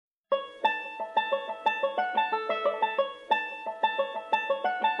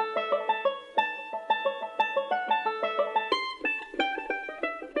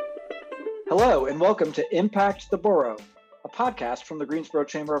Hello, and welcome to Impact the Borough, a podcast from the Greensboro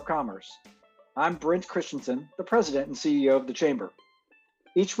Chamber of Commerce. I'm Brent Christensen, the President and CEO of the Chamber.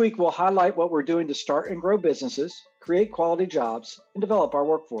 Each week, we'll highlight what we're doing to start and grow businesses, create quality jobs, and develop our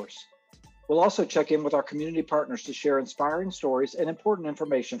workforce. We'll also check in with our community partners to share inspiring stories and important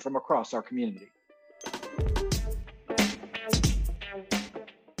information from across our community.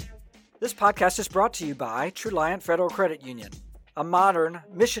 This podcast is brought to you by Truliant Federal Credit Union, a modern,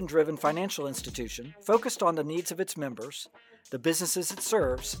 mission-driven financial institution focused on the needs of its members, the businesses it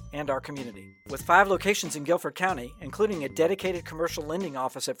serves, and our community. With 5 locations in Guilford County, including a dedicated commercial lending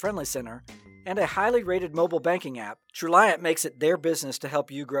office at Friendly Center and a highly rated mobile banking app, Truliant makes it their business to help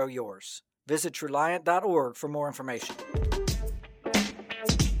you grow yours. Visit Truliant.org for more information.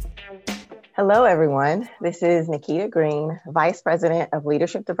 Hello, everyone. This is Nikita Green, Vice President of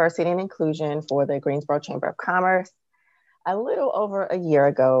Leadership, Diversity, and Inclusion for the Greensboro Chamber of Commerce. A little over a year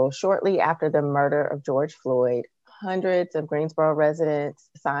ago, shortly after the murder of George Floyd, hundreds of Greensboro residents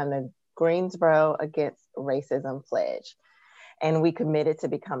signed the Greensboro Against Racism Pledge. And we committed to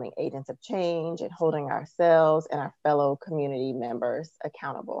becoming agents of change and holding ourselves and our fellow community members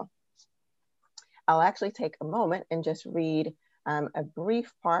accountable. I'll actually take a moment and just read a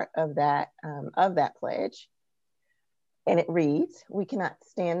brief part of that pledge. And it reads, "We cannot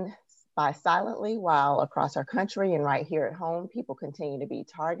stand by silently while across our country and right here at home, people continue to be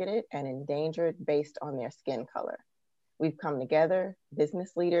targeted and endangered based on their skin color. We've come together,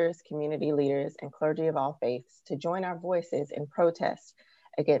 business leaders, community leaders, and clergy of all faiths, to join our voices in protest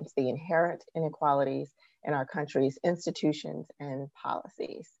against the inherent inequalities in our country's institutions and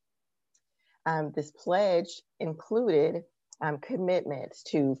policies." This pledge included commitments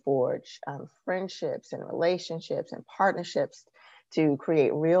to forge friendships and relationships and partnerships, to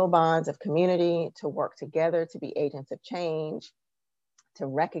create real bonds of community, to work together to be agents of change, to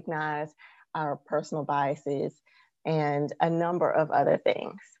recognize our personal biases, and a number of other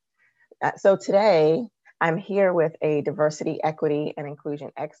things. So today, I'm here with a diversity, equity, and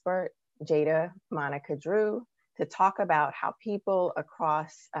inclusion expert, Jada Monica Drew, to talk about how people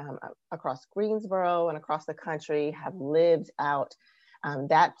across Greensboro and across the country have lived out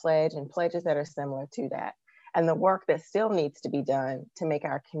that pledge and pledges that are similar to that, and the work that still needs to be done to make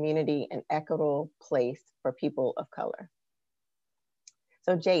our community an equitable place for people of color.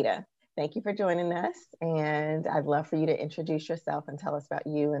 So Jada, thank you for joining us, and I'd love for you to introduce yourself and tell us about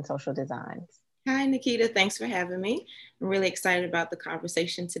you and Social Designs. Hi, Nikita. Thanks for having me. I'm really excited about the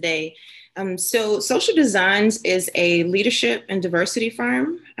conversation today. So Social Designs is a leadership and diversity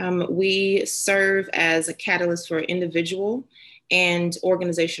firm. We serve as a catalyst for individual and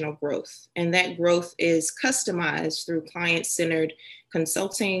organizational growth. And that growth is customized through client-centered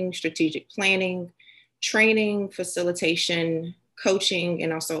consulting, strategic planning, training, facilitation, coaching,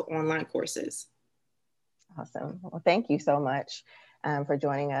 and also online courses. Awesome. Well, thank you so much for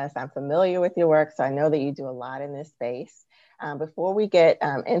joining us. I'm familiar with your work, so I know that you do a lot in this space. Before we get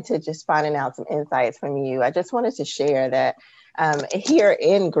into just finding out some insights from you, I just wanted to share that here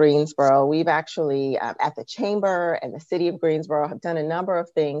in Greensboro, we've actually, at the Chamber and the City of Greensboro, have done a number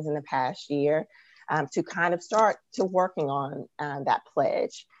of things in the past year to kind of start to working on that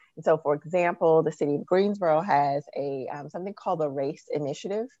pledge. And so, for example, the City of Greensboro has something called the Race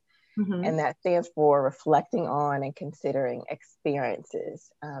Initiative. Mm-hmm. And that stands for Reflecting on and Considering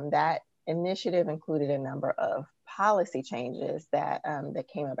Experiences. That initiative included a number of policy changes that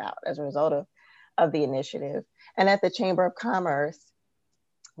came about as a result of the initiative. And at the Chamber of Commerce,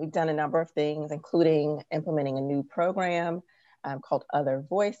 we've done a number of things, including implementing a new program called Other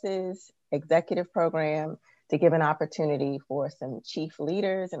Voices, executive program, to give an opportunity for some chief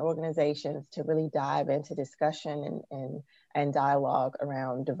leaders and organizations to really dive into discussion and dialogue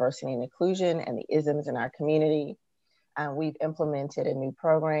around diversity and inclusion and the isms in our community. We've implemented a new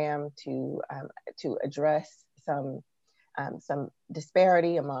program to address some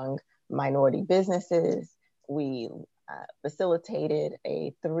disparity among minority businesses. We facilitated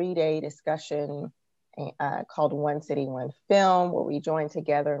a 3-day discussion called One City, One Film, where we joined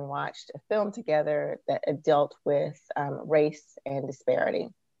together and watched a film together that dealt with race and disparity.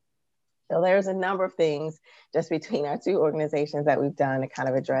 So there's a number of things just between our two organizations that we've done to kind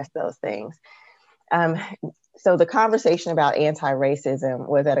of address those things. So the conversation about anti-racism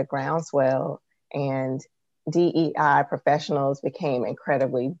was at a groundswell, and DEI professionals became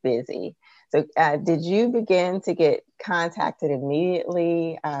incredibly busy. So did you begin to get contacted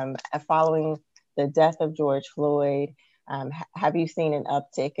immediately following the death of George Floyd? Have you seen an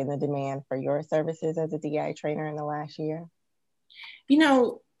uptick in the demand for your services as a DEI trainer in the last year? You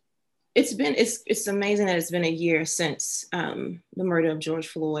know, It's amazing that it's been a year since the murder of George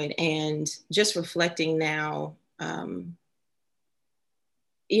Floyd, and just reflecting now, as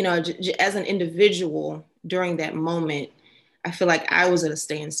an individual during that moment, I feel like I was at a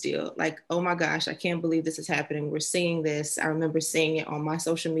standstill. Like, oh my gosh, I can't believe this is happening. We're seeing this. I remember seeing it on my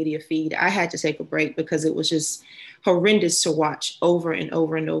social media feed. I had to take a break because it was just horrendous to watch over and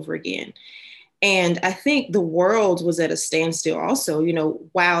over and over again. And I think the world was at a standstill also.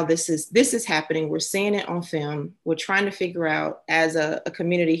 Wow, this is happening. We're seeing it on film. We're trying to figure out, as a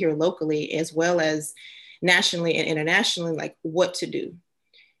community here locally as well as nationally and internationally, like what to do.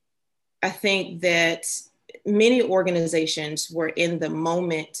 I think that many organizations were in the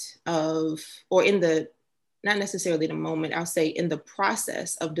moment of, or in the, not necessarily the moment, I'll say in the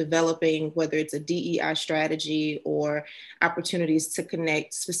process of developing, whether it's a DEI strategy or opportunities to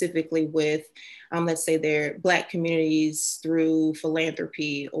connect specifically with, let's say, their Black communities through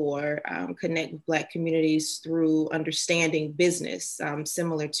philanthropy, or connect with Black communities through understanding business,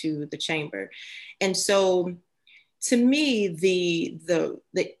 similar to the Chamber. And so to me, the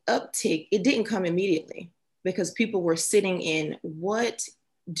uptick, it didn't come immediately, because people were sitting in, what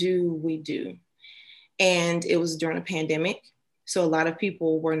do we do? And it was during a pandemic. So a lot of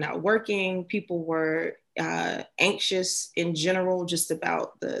people were not working. People were anxious in general, just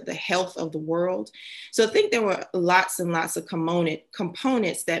about the health of the world. So I think there were lots and lots of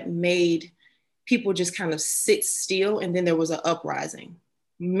components that made people just kind of sit still. And then there was an uprising,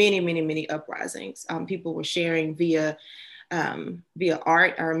 many uprisings. People were sharing via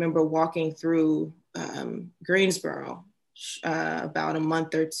art. I remember walking through Greensboro about a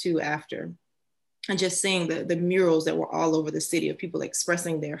month or two after, and just seeing the murals that were all over the city of people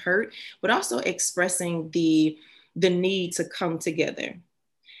expressing their hurt, but also expressing the need to come together.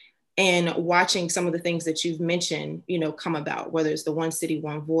 And watching some of the things that you've mentioned, come about, whether it's the One City,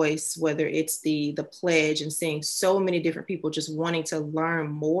 One Voice, whether it's the pledge, and seeing so many different people just wanting to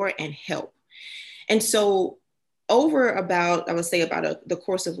learn more and help. And so over about, I would say about the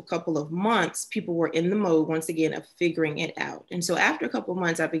course of a couple of months, people were in the mode once again of figuring it out. And so after a couple of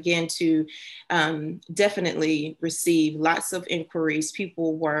months, I began to definitely receive lots of inquiries.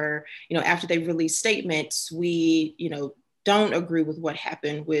 People were, after they released statements, we, don't agree with what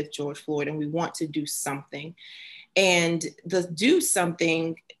happened with George Floyd, and we want to do something. And the do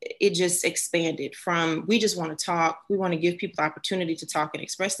something, it just expanded from, we just want to talk, we want to give people the opportunity to talk and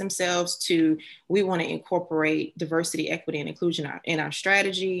express themselves, to we want to incorporate diversity, equity, and inclusion in our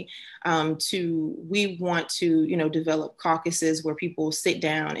strategy, to we want to, develop caucuses where people sit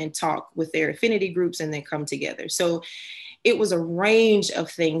down and talk with their affinity groups and then come together. So it was a range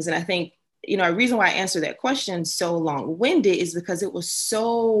of things. And I think, a reason why I answered that question so long-winded is because it was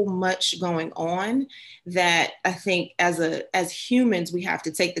so much going on that I think as humans, we have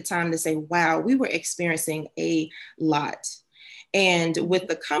to take the time to say, wow, we were experiencing a lot. And with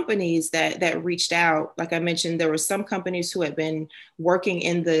the companies that reached out, like I mentioned, there were some companies who had been working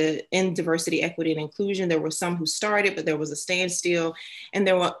in diversity, equity, and inclusion. There were some who started, but there was a standstill. And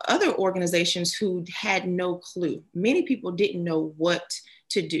there were other organizations who had no clue. Many people didn't know what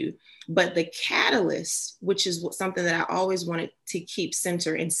to do. But the catalyst, which is something that I always wanted to keep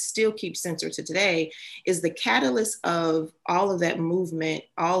center and still keep center to today, is the catalyst of all of that movement,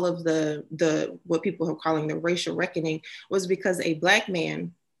 all of the what people are calling the racial reckoning, was because a Black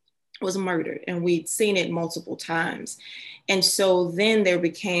man was murdered, and we'd seen it multiple times. And so then there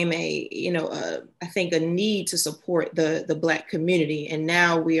became I think a need to support the Black community. And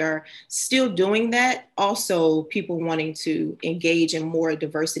now we are still doing that. Also, people wanting to engage in more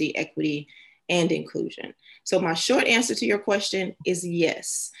diversity, equity, and inclusion. So my short answer to your question is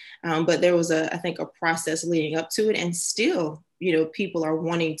yes. But there was I think a process leading up to it. And still, people are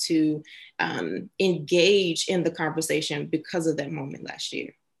wanting to engage in the conversation because of that moment last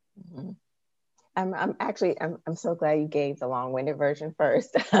year. Mm-hmm. I'm so glad you gave the long-winded version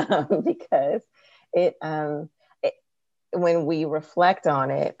first, because it when we reflect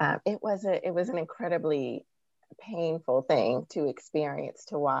on it, it was an incredibly painful thing to experience,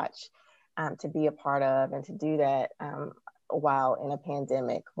 to watch, to be a part of, and to do that while in a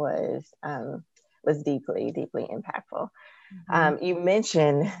pandemic was deeply, deeply impactful. You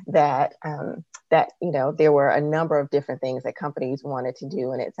mentioned that there were a number of different things that companies wanted to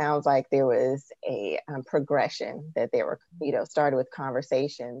do, and it sounds like there was a progression, that they were started with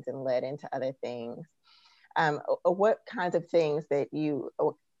conversations and led into other things. What kinds of things that you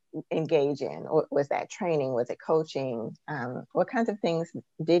engage in? Was that training? Was it coaching? What kinds of things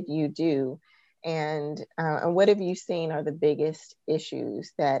did you do? And what have you seen are the biggest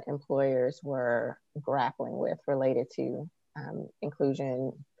issues that employers were grappling with related to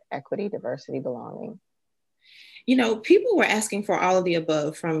inclusion, equity, diversity, belonging? People were asking for all of the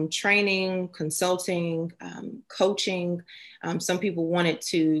above, from training, consulting, coaching. Some people wanted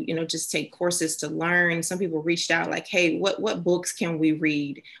to, just take courses to learn. Some people reached out like, hey, what books can we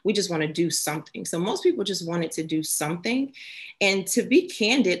read? We just want to do something. So most people just wanted to do something. And to be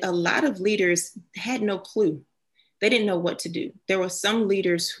candid, a lot of leaders had no clue. They didn't know what to do. There were some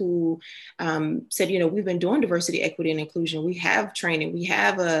leaders who said, we've been doing diversity, equity, and inclusion. We have training. We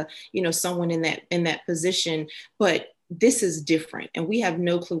have someone in that position, but this is different, and we have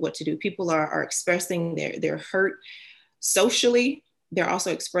no clue what to do. People are expressing their hurt socially. They're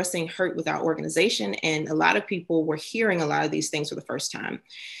also expressing hurt with our organization, and a lot of people were hearing a lot of these things for the first time.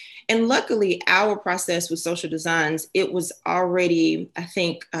 And luckily, our process with social designs, it was already, I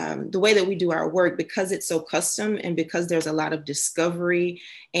think, the way that we do our work, because it's so custom and because there's a lot of discovery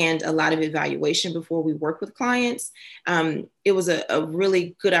and a lot of evaluation before we work with clients, it was a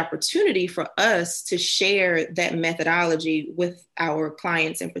really good opportunity for us to share that methodology with our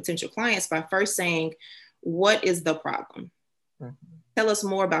clients and potential clients by first saying, what is the problem? Mm-hmm. Tell us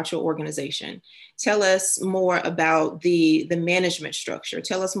more about your organization. Tell us more about the management structure.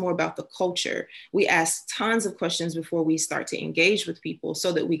 Tell us more about the culture. We ask tons of questions before we start to engage with people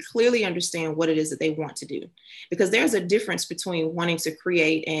so that we clearly understand what it is that they want to do. Because there's a difference between wanting to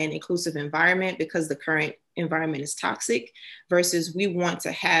create an inclusive environment because the current environment is toxic versus we want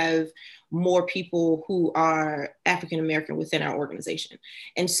to have more people who are African-American within our organization.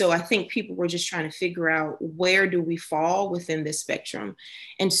 And so I think people were just trying to figure out, where do we fall within this spectrum?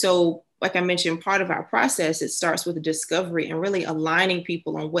 And so, like I mentioned, part of our process, it starts with a discovery and really aligning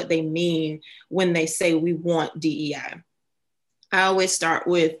people on what they mean when they say we want DEI. I always start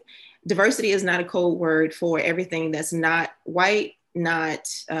with, diversity is not a code word for everything that's not white, not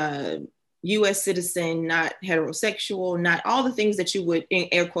US citizen, not heterosexual, not all the things that you would, in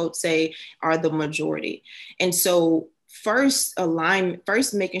air quotes, say are the majority. And so first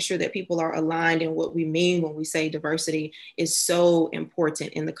making sure that people are aligned in what we mean when we say diversity is so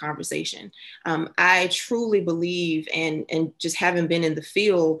important in the conversation. I truly believe, and just having been in the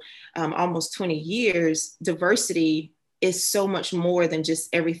field almost 20 years, diversity is so much more than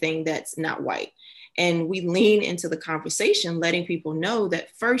just everything that's not white. And we lean into the conversation, letting people know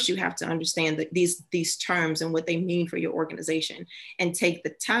that first you have to understand that these terms and what they mean for your organization, and take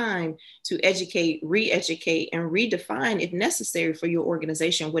the time to educate, re-educate, and redefine, if necessary, for your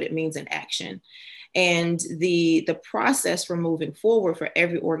organization what it means in action. And the process for moving forward for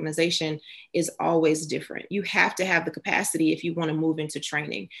every organization is always different. You have to have the capacity if you want to move into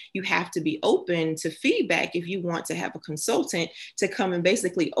training. You have to be open to feedback if you want to have a consultant to come and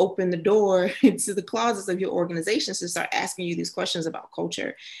basically open the door into the closets of your organizations to start asking you these questions about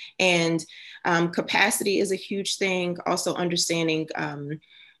culture. And capacity is a huge thing. Also understanding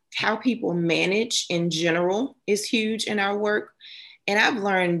how people manage in general is huge in our work. And I've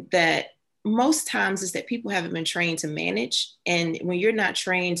learned that most times is that people haven't been trained to manage. And when you're not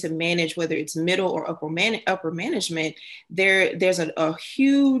trained to manage, whether it's middle or upper management, there's a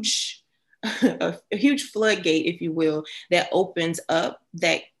huge floodgate, if you will, that opens up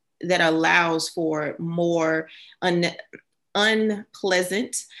that allows for more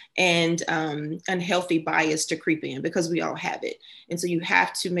unpleasant and unhealthy bias to creep in, because we all have it. And so you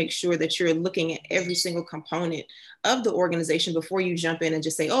have to make sure that you're looking at every single component of the organization before you jump in and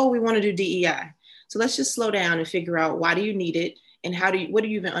just say, oh, we want to do DEI. So let's just slow down and figure out, why do you need it? And what do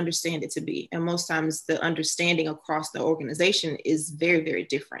you even understand it to be? And most times the understanding across the organization is very, very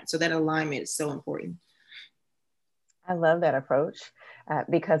different. So that alignment is so important. I love that approach.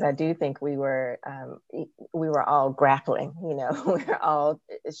 Because I do think we were all grappling, we were all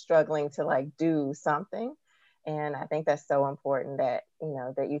struggling to do something. And I think that's so important that,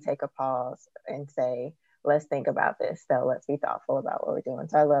 that you take a pause and say, let's think about this. So let's be thoughtful about what we're doing.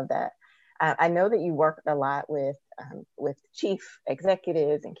 So I love that. I know that you work a lot with chief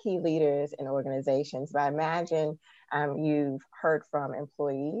executives and key leaders in organizations, but I imagine you've heard from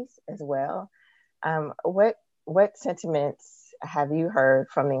employees as well. What sentiments have you heard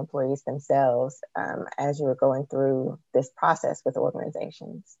from the employees themselves as you were going through this process with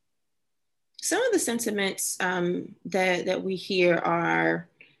organizations? Some of the sentiments that we hear are,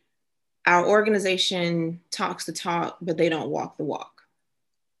 our organization talks the talk, but they don't walk the walk.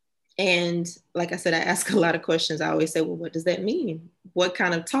 And like I said, I ask a lot of questions. I always say, well, what does that mean? What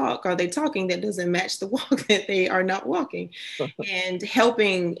kind of talk are they talking that doesn't match the walk that they are not walking? And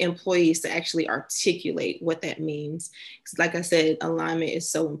helping employees to actually articulate what that means. Because like I said, alignment is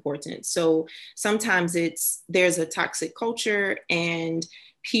so important. So sometimes there's a toxic culture and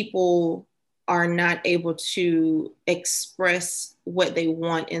people are not able to express what they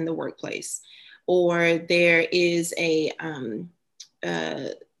want in the workplace, or there is a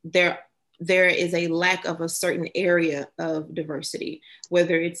there is a lack of a certain area of diversity,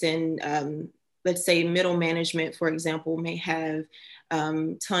 whether it's in, let's say, middle management, for example, may have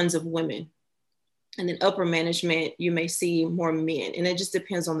tons of women. And then upper management, you may see more men, and it just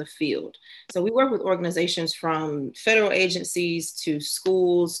depends on the field. So we work with organizations from federal agencies to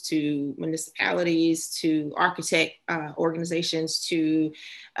schools to municipalities to architect organizations to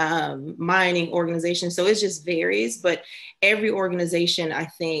mining organizations. So it just varies, but every organization, I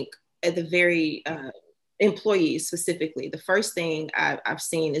think, at the very employees specifically, the first thing I've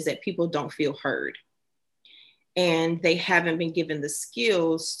seen is that people don't feel heard, and they haven't been given the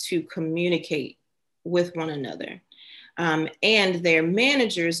skills to communicate with one another. And their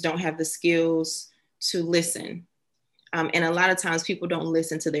managers don't have the skills to listen. And a lot of times people don't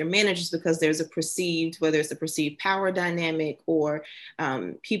listen to their managers because there's a perceived, whether it's a perceived power dynamic, or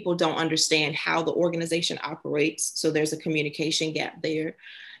people don't understand how the organization operates. So there's a communication gap there.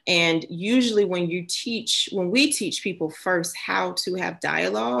 And usually when we teach people first how to have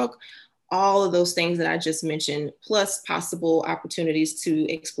dialogue, all of those things that I just mentioned, plus possible opportunities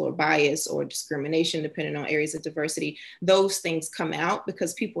to explore bias or discrimination, depending on areas of diversity, those things come out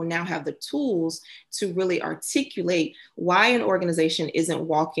because people now have the tools to really articulate why an organization isn't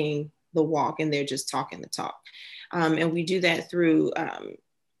walking the walk and they're just talking the talk. And we do that through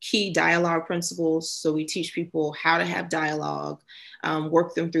key dialogue principles. So we teach people how to have dialogue,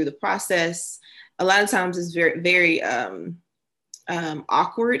 work them through the process. A lot of times it's very, very,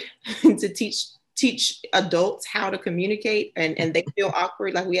 awkward to teach adults how to communicate, and they feel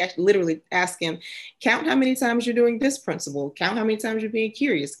awkward. Like we actually literally ask them, count how many times you're doing this principle, count how many times you're being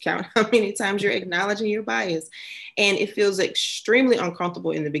curious, count how many times you're acknowledging your bias. And it feels extremely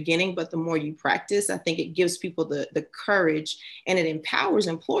uncomfortable in the beginning, but the more you practice, I think it gives people the courage, and it empowers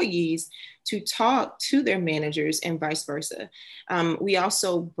employees to talk to their managers and vice versa. We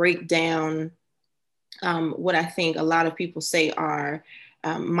also break down what I think a lot of people say are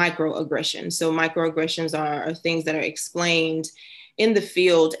microaggressions. So microaggressions are things that are explained in the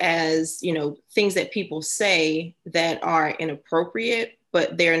field as, things that people say that are inappropriate,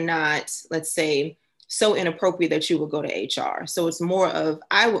 but they're not, let's say, so inappropriate that you will go to HR. So it's more of,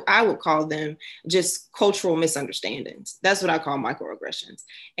 I would call them just cultural misunderstandings. That's what I call microaggressions.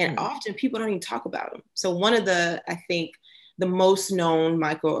 And often people don't even talk about them. So one of I think, the most known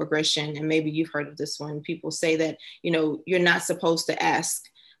microaggression, and maybe you've heard of this one, people say that, you're not supposed to ask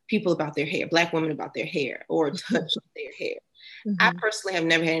people about their hair, Black women about their hair, or touch their hair. Mm-hmm. I personally have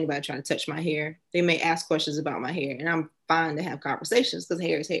never had anybody trying to touch my hair. They may ask questions about my hair, and I'm fine to have conversations because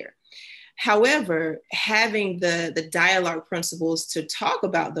hair is hair. However, having the dialogue principles to talk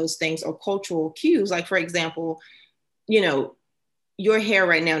about those things, or cultural cues, like for example, your hair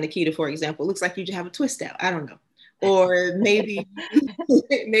right now, Nikita, for example, looks like you have a twist out. I don't know. Or maybe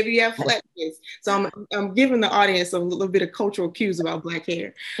you have flat hair. So I'm giving the audience a little bit of cultural cues about Black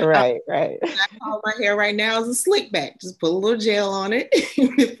hair. Right. I call my hair right now is a slick back. Just put a little gel on it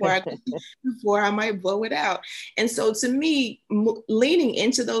before I might blow it out. And so to me, leaning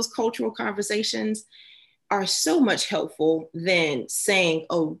into those cultural conversations are so much helpful than saying,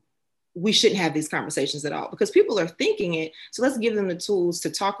 oh, we shouldn't have these conversations at all, because people are thinking it. So let's give them the tools to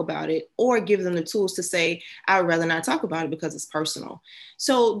talk about it, or give them the tools to say, I would rather not talk about it because it's personal.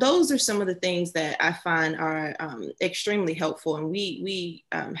 So those are some of the things that I find are extremely helpful. And we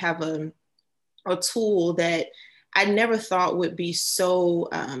have a tool that I never thought would be so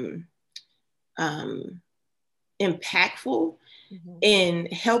impactful in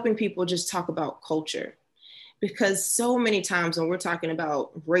helping people just talk about culture. Because so many times when we're talking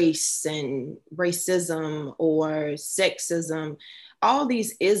about race and racism or sexism, all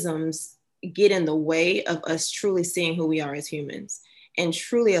these isms get in the way of us truly seeing who we are as humans, and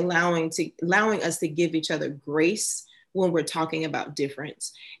truly allowing us to give each other grace when we're talking about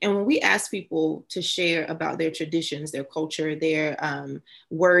difference. And when we ask people to share about their traditions, their culture, their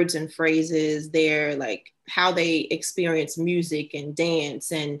words and phrases, their how they experience music and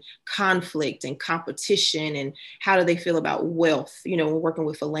dance and conflict and competition, and how do they feel about wealth, when working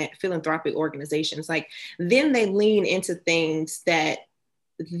with philanthropic organizations, then they lean into things that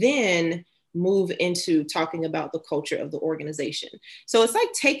then move into talking about the culture of the organization. So it's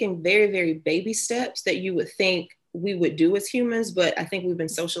like taking very, very baby steps that you would think we would do as humans, but I think we've been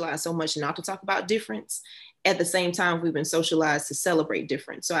socialized so much not to talk about difference. At the same time, we've been socialized to celebrate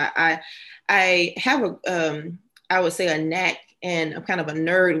difference. So I have I would say a knack, and I'm kind of a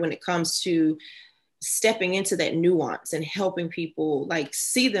nerd when it comes to stepping into that nuance and helping people like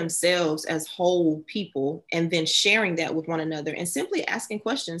see themselves as whole people, and then sharing that with one another and simply asking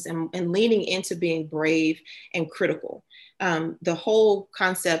questions and leaning into being brave and critical. The whole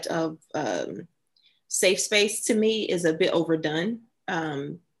concept of safe space to me is a bit overdone.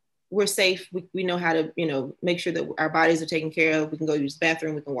 We're safe. We know how to, make sure that our bodies are taken care of. We can go use the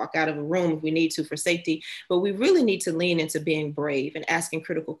bathroom. We can walk out of a room if we need to for safety. But we really need to lean into being brave and asking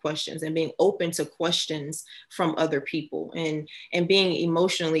critical questions and being open to questions from other people, and being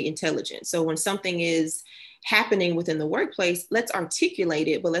emotionally intelligent. So when something is happening within the workplace, let's articulate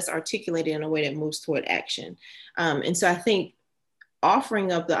it, but let's articulate it in a way that moves toward action. And so I think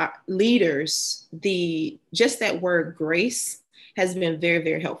offering up the leaders, just that word grace has been very,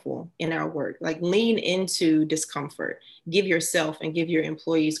 very helpful in our work. Like, lean into discomfort, give yourself and give your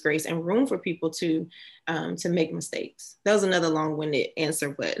employees grace and room for people to make mistakes. That was another long-winded answer,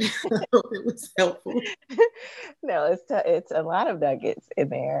 but I hope it was helpful. No, it's a lot of nuggets in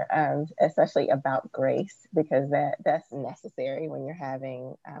there, especially about grace, because that's necessary when you're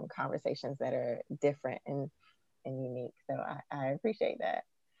having conversations that are different and unique. So I appreciate that.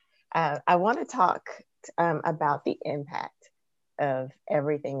 I want to talk about the impact of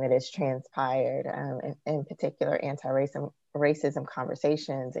everything that has transpired, in particular anti-racism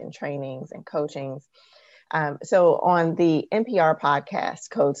conversations and trainings and coachings. So on the NPR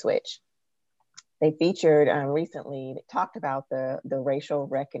podcast, Code Switch, they featured recently, they talked about the racial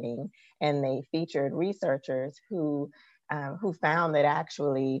reckoning, and they featured researchers who found that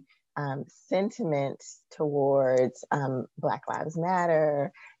actually sentiments towards Black Lives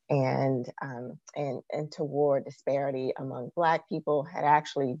Matter and toward disparity among Black people had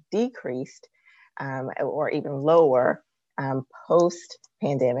actually decreased or even lower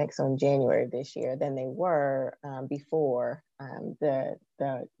post-pandemic, so in January of this year, than they were before the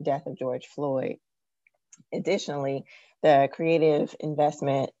death of George Floyd. Additionally, the creative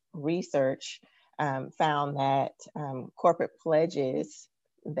investment research found that corporate pledges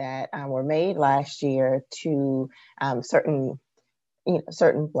that were made last year to certain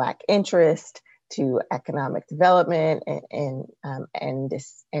Black interest, to economic development and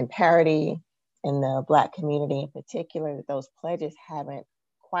parity in the Black community in particular, that those pledges haven't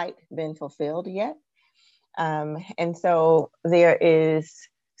quite been fulfilled yet. And so there is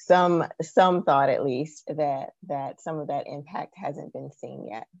some thought, at least, that some of that impact hasn't been seen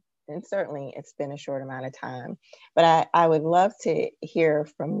yet. And certainly it's been a short amount of time. But I would love to hear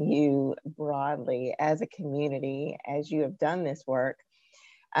from you broadly as a community, as you have done this work.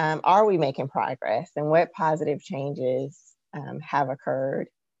 Are we making progress, and what positive changes have occurred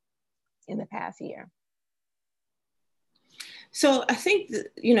in the past year? So I think,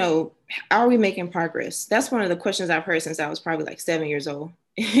 are we making progress? That's one of the questions I've heard since I was probably like 7 years old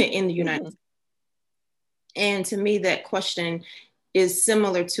in the United States. And to me, that question is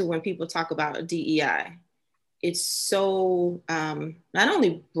similar to when people talk about DEI. It's so not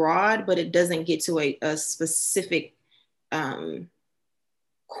only broad, but it doesn't get to a specific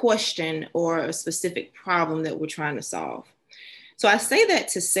question or a specific problem that we're trying to solve. So I say that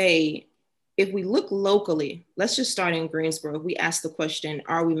to say, if we look locally, let's just start in Greensboro. We ask the question,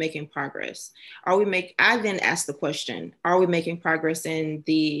 are we making progress? I then ask the question, are we making progress in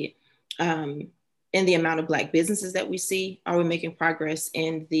the amount of Black businesses that we see? Are we making progress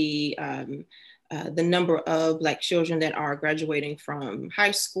in the number of Black children that are graduating from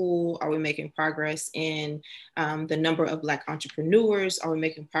high school? Are we making progress in the number of Black entrepreneurs? Are we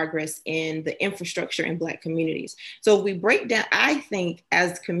making progress in the infrastructure in Black communities? So if we break down, I think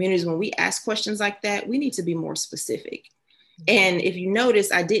as communities, when we ask questions like that, we need to be more specific. And if you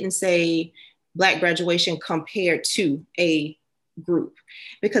notice, I didn't say Black graduation compared to a group,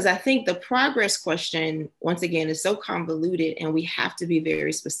 because I think the progress question, once again, is so convoluted and we have to be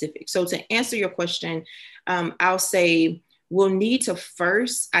very specific. So to answer your question, I'll say we'll need to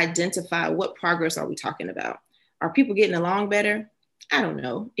first identify what progress are we talking about. Are people getting along better? I don't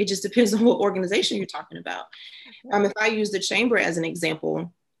know. It just depends on what organization you're talking about. If I use the chamber as an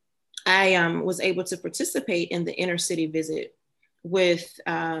example, I was able to participate in the inner city visit with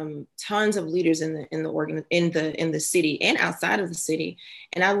tons of leaders in the city and outside of the city,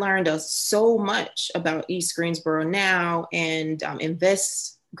 and I learned so much about East Greensboro now and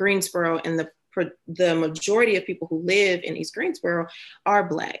Invest Greensboro, and the majority of people who live in East Greensboro are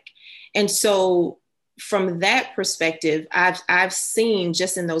Black, and so from that perspective, I've seen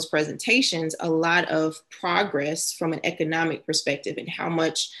just in those presentations a lot of progress from an economic perspective, and how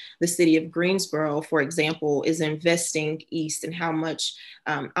much the city of Greensboro, for example, is investing East, and how much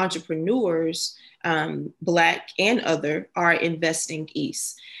entrepreneurs, Black and other, are investing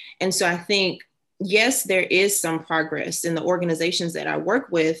East. And so I think yes, there is some progress in the organizations that I work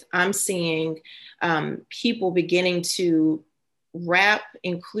with. I'm seeing people beginning to wrap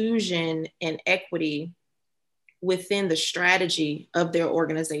inclusion and equity within the strategy of their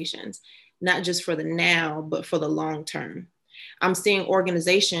organizations, not just for the now, but for the long term. I'm seeing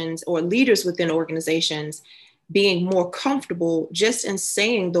organizations or leaders within organizations being more comfortable just in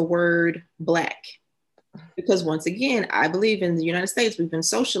saying the word Black. Because once again, I believe in the United States, we've been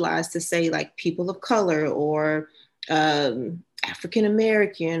socialized to say like people of color or African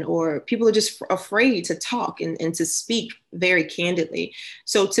American, or people are just afraid to talk and to speak very candidly.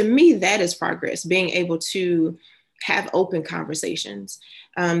 So to me, that is progress, being able to have open conversations.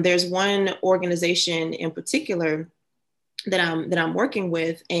 There's one organization in particular that I'm working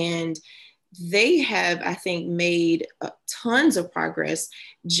with, and they have, I think, made tons of progress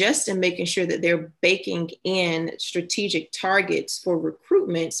just in making sure that they're baking in strategic targets for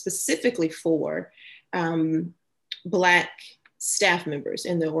recruitment, specifically for Black staff members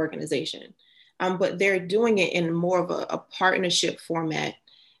in the organization. But they're doing it in more of a partnership format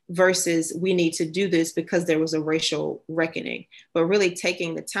versus we need to do this because there was a racial reckoning, but really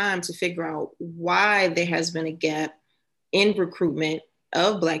taking the time to figure out why there has been a gap in recruitment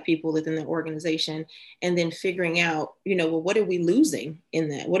of Black people within the organization, and then figuring out, well, what are we losing in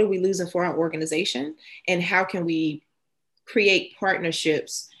that? What are we losing for our organization? And how can we create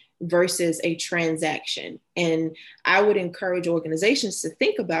partnerships versus a transaction? And I would encourage organizations to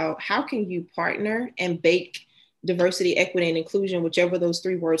think about how can you partner and bake diversity, equity, and inclusion, whichever those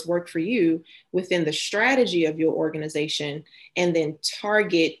three words work for you, within the strategy of your organization, and then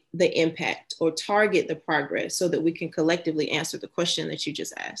target the impact or target the progress so that we can collectively answer the question that you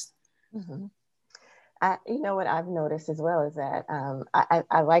just asked. Mm-hmm. What I've noticed as well is that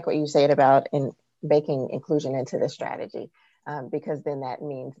I like what you said about baking inclusion into the strategy, because then that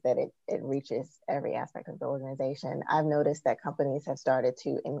means that it reaches every aspect of the organization. I've noticed that companies have started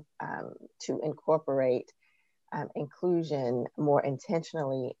to incorporate inclusion more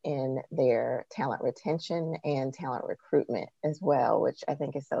intentionally in their talent retention and talent recruitment as well, which I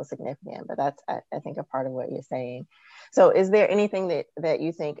think is so significant. But that's, I think, a part of what you're saying. So is there anything that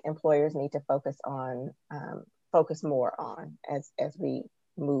you think employers need to focus more on as we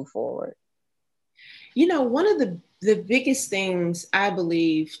move forward? One of the biggest things I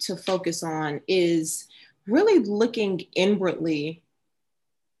believe to focus on is really looking inwardly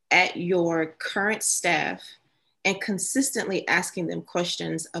at your current staff and consistently asking them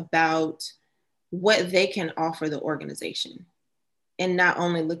questions about what they can offer the organization, and not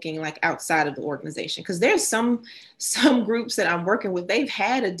only looking like outside of the organization. Because there's some groups that I'm working with, they've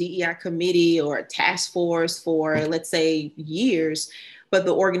had a DEI committee or a task force for, let's say, years, but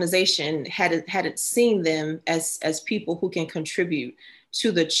the organization hadn't seen them as people who can contribute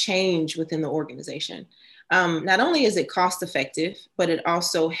to the change within the organization. Not only is it cost effective, but it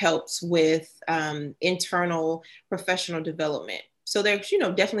also helps with internal professional development. So there,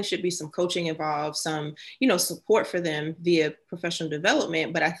 definitely should be some coaching involved, some, support for them via professional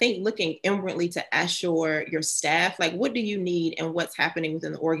development. But I think looking inwardly to ask your staff, like, what do you need and what's happening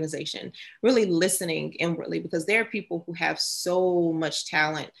within the organization? Really listening inwardly, because there are people who have so much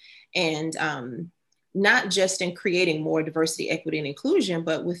talent, and not just in creating more diversity, equity, and inclusion,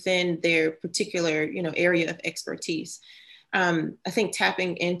 but within their particular, area of expertise. I think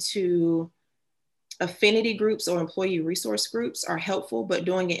tapping into affinity groups or employee resource groups are helpful, but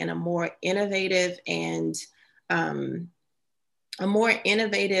doing it in a more innovative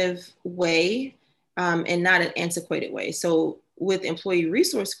way, and not an antiquated way. So with employee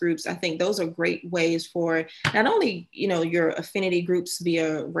resource groups, I think those are great ways for not only, your affinity groups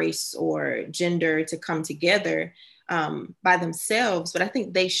via race or gender to come together by themselves, but I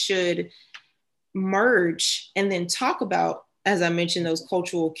think they should merge and then talk about, as I mentioned, those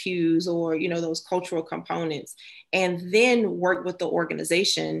cultural cues or, those cultural components, and then work with the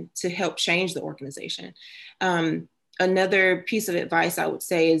organization to help change the organization. Another piece of advice I would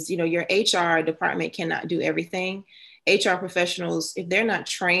say is, your HR department cannot do everything. HR professionals, if they're not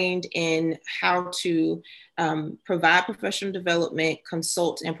trained in how to provide professional development,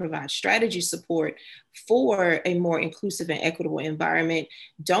 consult, and provide strategy support for a more inclusive and equitable environment,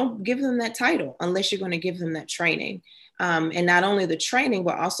 don't give them that title unless you're going to give them that training. And not only the training,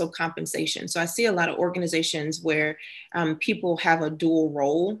 but also compensation. So I see a lot of organizations where people have a dual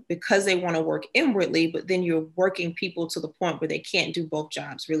role because they want to work inwardly, but then you're working people to the point where they can't do both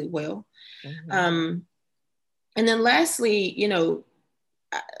jobs really well. Mm-hmm. And then lastly,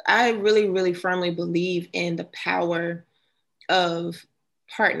 I really, really firmly believe in the power of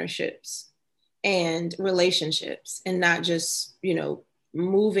partnerships and relationships, and not just,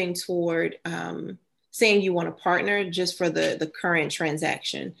 moving toward saying you want to partner just for the current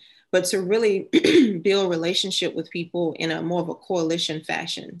transaction, but to really build relationship with people in a more of a coalition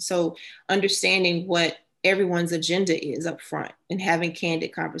fashion. So understanding what everyone's agenda is up front and having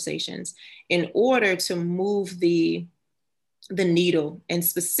candid conversations in order to move the needle. And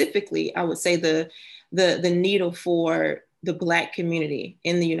specifically, I would say the needle for the Black community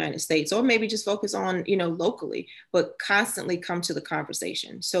in the United States, or maybe just focus on, locally, but constantly come to the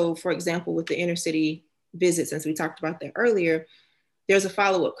conversation. So for example, with the inner city visit, since we talked about that earlier, there's a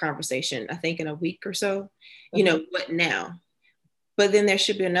follow-up conversation, I think in a week or so, what now? But then there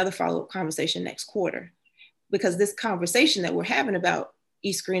should be another follow-up conversation next quarter, because this conversation that we're having about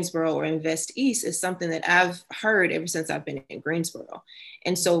East Greensboro or Invest East is something that I've heard ever since I've been in Greensboro.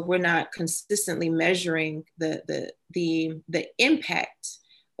 And so we're not consistently measuring the impact,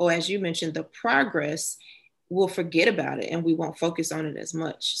 or as you mentioned, the progress. We'll forget about it and we won't focus on it as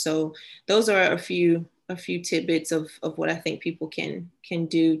much. So those are a few tidbits of what I think people can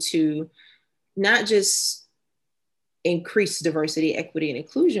do to not just increase diversity, equity, and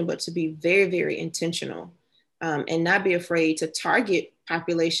inclusion, but to be very, very intentional, and not be afraid to target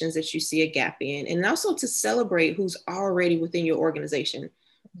populations that you see a gap in, and also to celebrate who's already within your organization.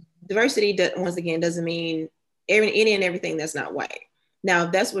 Diversity, once again, doesn't mean any and everything that's not white. Now,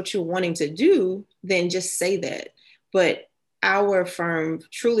 if that's what you're wanting to do, then just say that. But our firm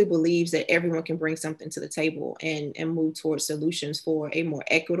truly believes that everyone can bring something to the table and move towards solutions for a more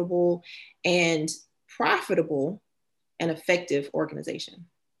equitable and profitable and effective organization.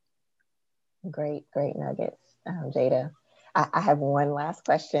 Great nuggets, Jada. I have one last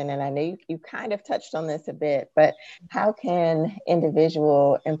question, and I know you kind of touched on this a bit, but how can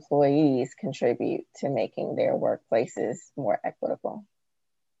individual employees contribute to making their workplaces more equitable?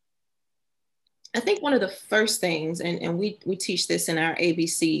 I think one of the first things, and we teach this in our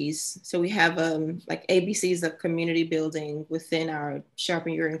ABCs. So we have like ABCs of community building within our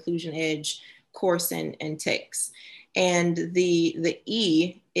Sharpen Your Inclusion Edge course and text. And the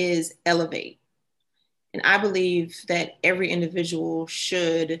E is elevate. And I believe that every individual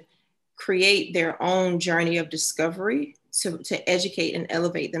should create their own journey of discovery to educate and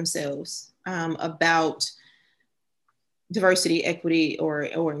elevate themselves about diversity, equity,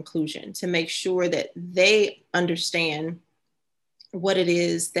 or inclusion, to make sure that they understand what it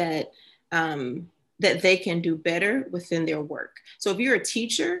is that that they can do better within their work. So if you're a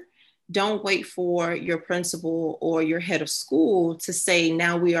teacher, don't wait for your principal or your head of school to say,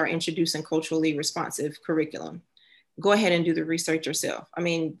 now we are introducing culturally responsive curriculum. Go ahead and do the research yourself. I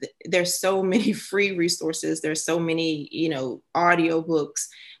mean, there's so many free resources. There's so many, audio books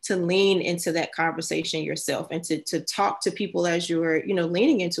to lean into that conversation yourself and to talk to people as you're,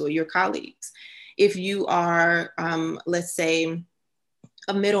 leaning into it, your colleagues. If you are, let's say,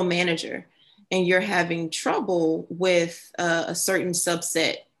 a middle manager and you're having trouble with a certain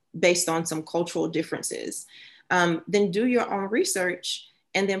subset based on some cultural differences, then do your own research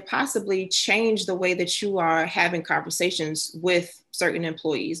and then possibly change the way that you are having conversations with certain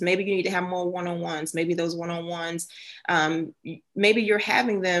employees. Maybe you need to have more one-on-ones. Maybe those one-on-ones, maybe you're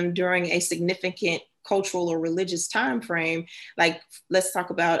having them during a significant cultural or religious time frame. Like, let's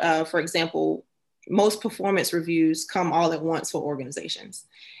talk about, for example, most performance reviews come all at once for organizations.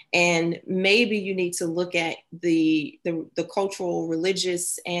 And maybe you need to look at the cultural,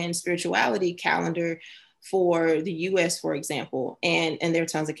 religious, and spirituality calendar for the US, for example, and there are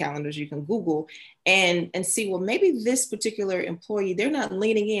tons of calendars you can Google and see, well, maybe this particular employee, they're not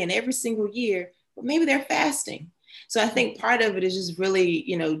leaning in every single year, but maybe they're fasting. So I think part of it is just really,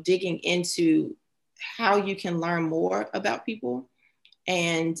 digging into how you can learn more about people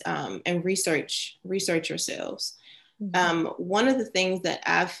and research yourselves. One of the things that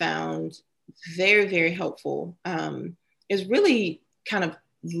I've found very, very helpful is really kind of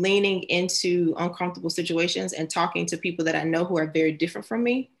leaning into uncomfortable situations and talking to people that I know who are very different from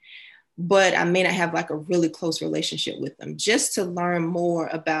me, but I may not have like a really close relationship with them, just to learn more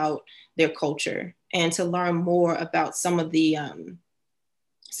about their culture and to learn more about some of the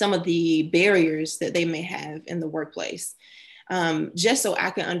barriers that they may have in the workplace, just so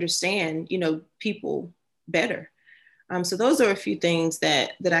I can understand, people better. So those are a few things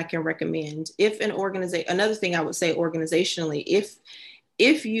that I can recommend. If an organization, another thing I would say organizationally,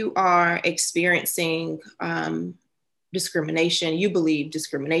 if you are experiencing discrimination, you believe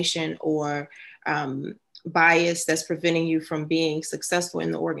discrimination or bias that's preventing you from being successful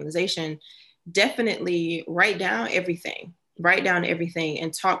in the organization, definitely write down everything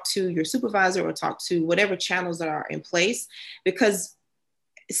and talk to your supervisor or talk to whatever channels that are in place, because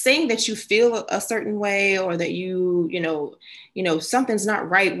saying that you feel a certain way, or that something's not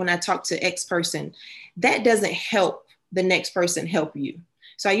right when I talk to X person, that doesn't help the next person help you.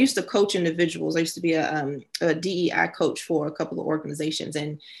 So I used to coach individuals. I used to be a DEI coach for a couple of organizations,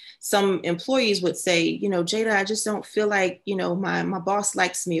 and some employees would say, Jada, I just don't feel like, my boss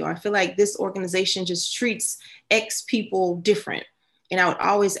likes me, or I feel like this organization just treats X people different. And I would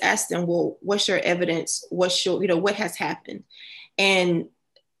always ask them, well, what's your evidence? What has happened? And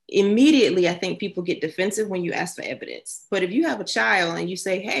immediately, I think people get defensive when you ask for evidence. But if you have a child and you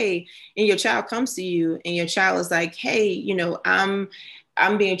say, hey, and your child comes to you and your child is like, hey,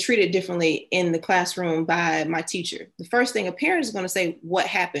 I'm being treated differently in the classroom by my teacher, the first thing a parent is going to say, what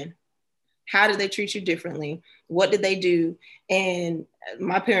happened? How did they treat you differently? What did they do? And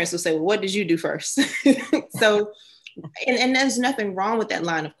my parents will say, well, what did you do first? So, and there's nothing wrong with that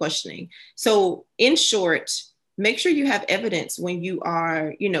line of questioning. So in short, make sure you have evidence when you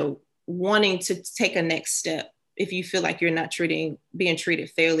are, wanting to take a next step, if you feel like you're not being treated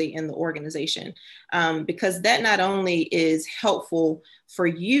fairly in the organization, because that not only is helpful for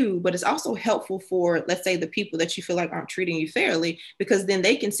you, but it's also helpful for, let's say, the people that you feel like aren't treating you fairly, because then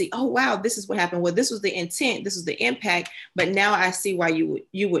they can see, oh, wow, this is what happened. Well, this was the intent, this was the impact, but now I see why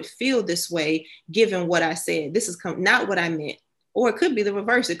you would feel this way, given what I said. This is not what I meant. Or it could be the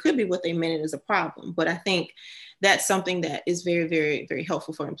reverse. It could be what they meant as a problem. But I think that's something that is very, very, very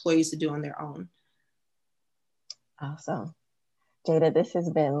helpful for employees to do on their own. Awesome. Jada, this has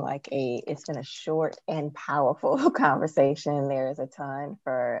been it's been a short and powerful conversation. There is a ton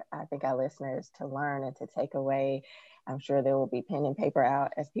for, I think, our listeners to learn and to take away. I'm sure there will be pen and paper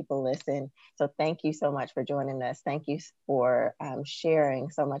out as people listen. So thank you so much for joining us. Thank you for sharing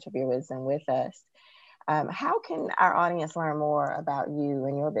so much of your wisdom with us. How can our audience learn more about you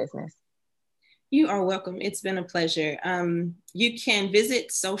and your business? You are welcome. It's been a pleasure. You can visit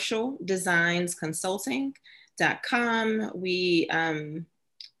socialdesignsconsulting.com. We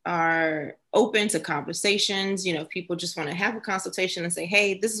are open to conversations. If people just want to have a consultation and say,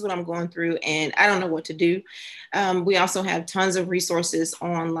 hey, this is what I'm going through and I don't know what to do. We also have tons of resources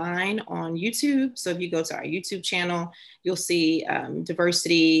online on YouTube. So if you go to our YouTube channel, you'll see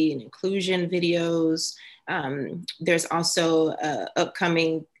diversity and inclusion videos. There's also an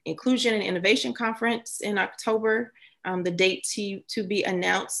upcoming Inclusion and Innovation Conference in October. The date to be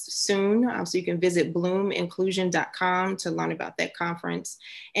announced soon. So you can visit bloominclusion.com to learn about that conference.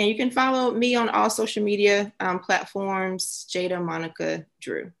 And you can follow me on all social media platforms, Jada Monica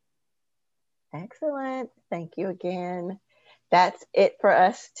Drew. Excellent. Thank you again. That's it for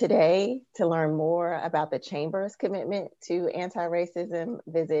us today. To learn more about the Chamber's commitment to anti-racism,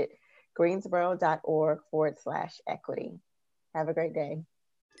 visit greensboro.org/equity. Have a great day.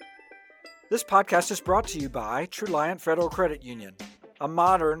 This podcast is brought to you by True Federal Credit Union, a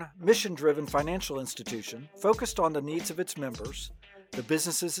modern, mission-driven financial institution focused on the needs of its members, the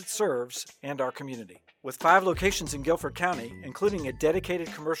businesses it serves, and our community. With 5 locations in Guilford County, including a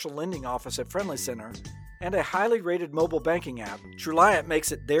dedicated commercial lending office at Friendly Center and a highly rated mobile banking app, Truliant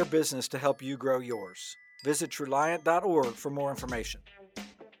makes it their business to help you grow yours. Visit truliant.org for more information.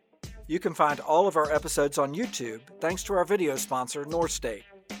 You can find all of our episodes on YouTube thanks to our video sponsor, North State.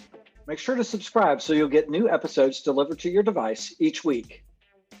 Make sure to subscribe so you'll get new episodes delivered to your device each week.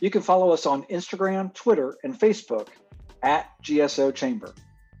 You can follow us on Instagram, Twitter, and Facebook @GSO Chamber.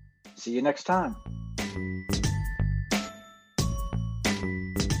 See you next time.